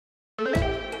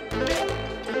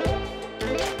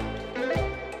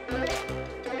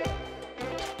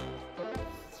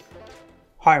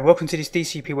Hi and welcome to this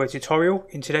DCP Web tutorial.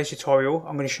 In today's tutorial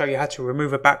I'm going to show you how to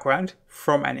remove a background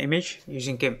from an image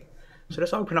using GIMP. So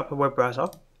let's open up a web browser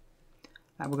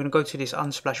and we're going to go to this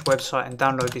Unsplash website and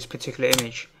download this particular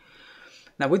image.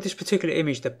 Now with this particular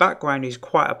image, the background is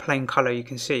quite a plain colour. You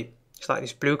can see it's like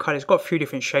this blue colour. It's got a few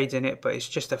different shades in it, but it's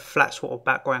just a flat sort of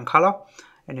background colour,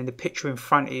 and then the picture in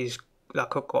front is like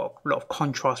got a lot of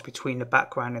contrast between the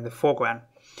background and the foreground.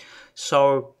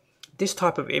 So this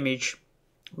type of image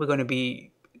we're going to be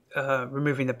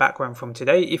removing the background from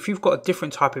today. If you've got a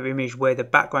different type of image where the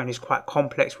background is quite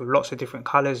complex with lots of different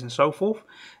colors and so forth,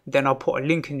 then I'll put a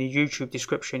link in the YouTube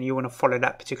description. You want to follow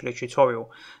that particular tutorial.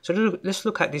 So let's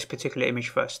look at this particular image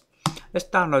first. Let's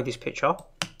download this picture,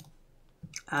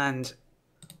 and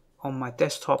on my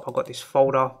desktop I've got this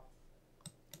folder,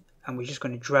 and we're just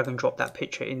going to drag and drop that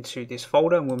picture into this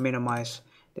folder, and we'll minimize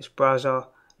this browser.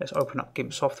 Let's open up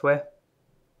GIMP software.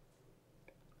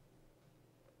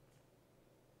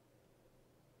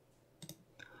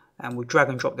 And we'll drag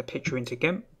and drop the picture into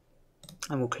GIMP,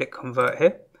 and we'll click convert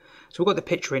here. So we've got the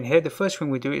picture in here. The first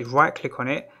thing we do is right click on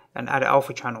it and add an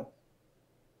alpha channel.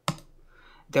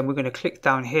 Then we're going to click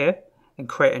down here and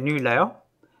create a new layer,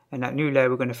 and that new layer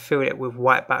we're going to fill it with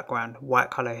white background,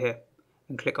 white color here,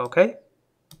 and click OK.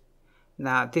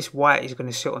 Now this white is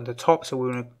going to sit on the top, so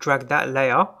we're going to drag that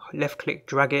layer, left click,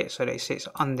 drag it so that it sits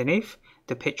underneath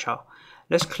the picture.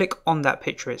 Let's click on that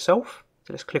picture itself.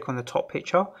 So let's click on the top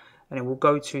picture, and then we'll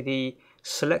go to the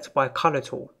select by color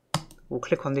tool. We'll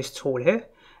click on this tool here,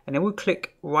 and then we'll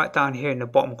click right down here in the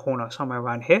bottom corner, somewhere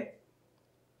around here,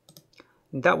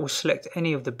 and that will select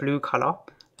any of the blue color.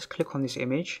 Let's click on this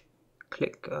image,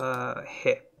 click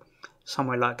here,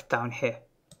 somewhere like down here.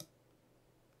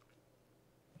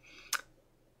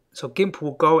 So GIMP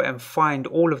will go and find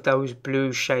all of those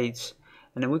blue shades,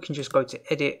 and then we can just go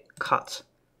to edit, cut.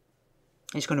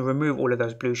 It's going to remove all of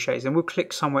those blue shades, and we'll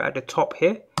click somewhere at the top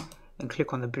here and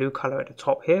click on the blue color at the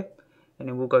top here, and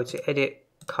then we'll go to edit,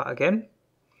 cut again,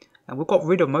 and we've got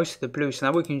rid of most of the blue. So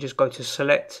now we can just go to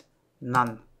select,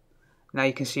 none. Now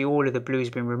you can see all of the blue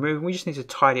has been removed. We just need to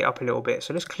tidy it up a little bit.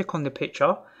 So let's click on the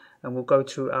picture, and we'll go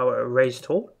to our erase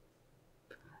tool,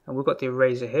 and we've got the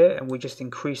eraser here, and we just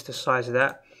increase the size of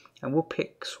that, and we'll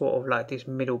pick sort of like this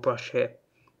middle brush here,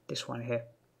 this one here,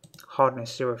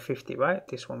 hardness 050, right,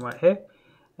 this one right here,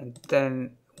 and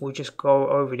then we'll just go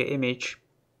over the image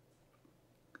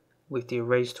with the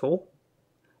erase tool.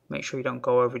 Make sure you don't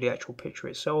go over the actual picture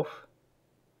itself,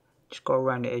 just go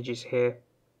around the edges here,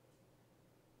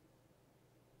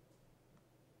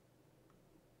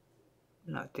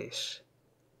 like this,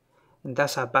 and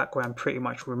that's our background pretty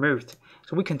much removed.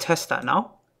 So we can test that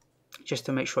now just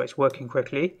to make sure it's working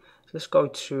correctly. So let's go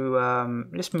to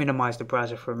let's minimize the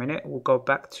browser for a minute. We'll go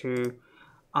back to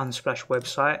Unsplash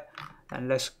website, and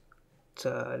let's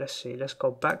see, let's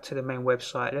go back to the main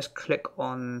website. Let's click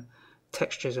on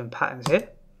textures and patterns here,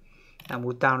 and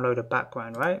we'll download a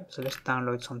background, right? So let's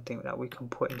download something that we can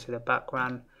put into the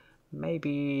background.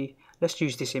 Maybe let's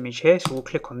use this image here, so we'll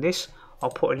click on this. I'll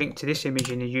put a link to this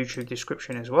image in the YouTube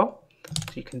description as well,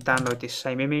 so you can download this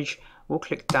same image. We'll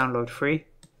click download free,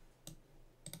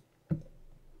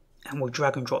 and we'll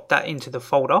drag and drop that into the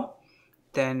folder.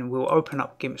 Then we'll open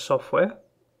up GIMP software.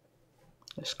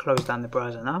 Let's close down the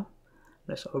browser now.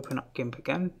 Let's open up GIMP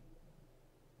again.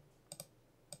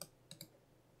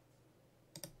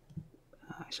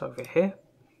 It's over here.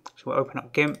 So we'll open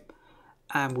up GIMP,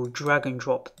 and we'll drag and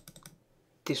drop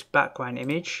this background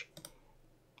image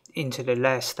into the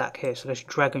layer stack here. So let's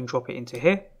drag and drop it into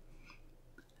here,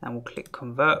 and we'll click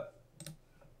convert,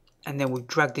 and then we'll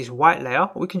drag this white layer.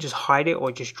 We can just hide it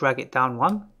or just drag it down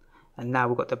one, and now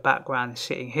we've got the background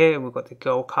sitting here, and we've got the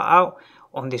girl cut out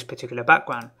on this particular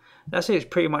background. That's it. It's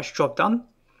pretty much job done.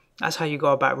 That's how you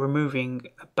go about removing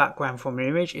a background from an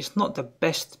image. It's not the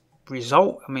best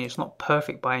result. I mean, it's not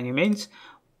perfect by any means,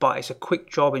 but it's a quick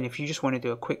job. And if you just want to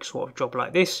do a quick sort of job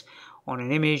like this on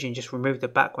an image and just remove the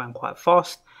background quite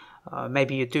fast,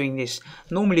 maybe you're doing this.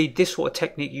 Normally this sort of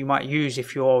technique you might use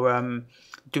if you're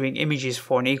doing images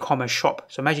for an e-commerce shop.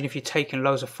 So imagine if you're taking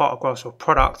loads of photographs of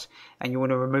product and you want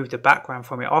to remove the background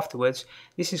from it afterwards.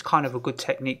 This is kind of a good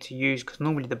technique to use, because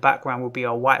normally the background will be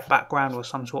a white background or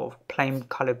some sort of plain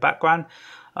colored background,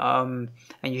 and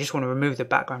you just want to remove the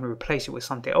background and replace it with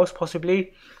something else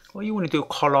possibly, or you want to do a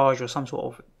collage or some sort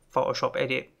of Photoshop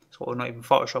edit, or not even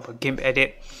Photoshop, a GIMP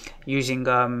edit using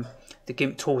the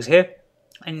GIMP tools here.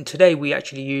 And today we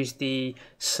actually use the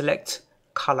select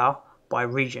color by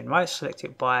region, right? Select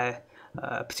it by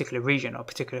a particular region or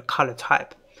particular color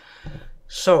type.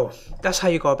 So that's how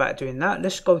you go about doing that.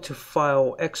 Let's go to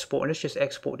file, export, and let's just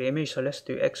export the image. So let's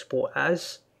do export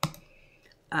as,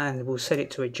 and we'll set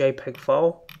it to a JPEG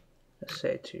file. Let's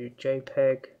set it to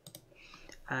JPEG,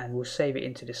 and we'll save it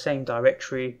into the same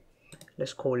directory.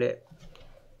 Let's call it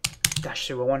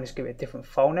 -01. Let's give it a different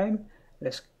file name.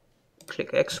 Let's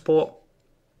click export,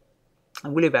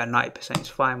 and we'll leave it at 90%. It's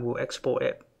fine. We'll export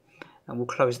it, and we'll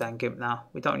close down GIMP now.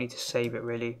 We don't need to save it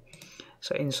really.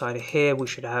 So inside of here, we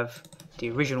should have the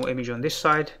original image on this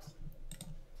side,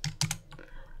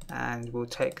 and we'll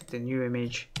take the new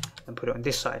image and put it on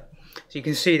this side. So you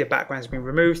can see the background's been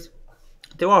removed.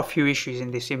 There are a few issues in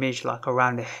this image, like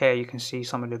around the hair. You can see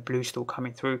some of the blue still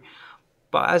coming through.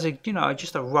 But as a,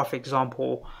 just a rough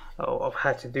example of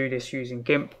how to do this using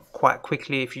GIMP quite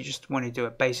quickly, if you just want to do a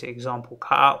basic example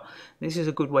cutout, this is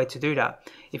a good way to do that.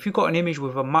 If you've got an image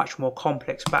with a much more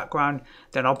complex background,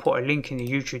 then I'll put a link in the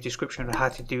YouTube description on how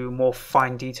to do more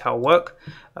fine detail work,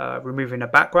 removing the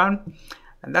background.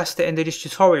 And that's the end of this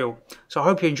tutorial. So I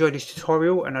hope you enjoyed this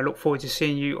tutorial, and I look forward to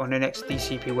seeing you on the next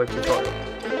DCP web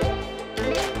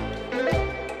tutorial.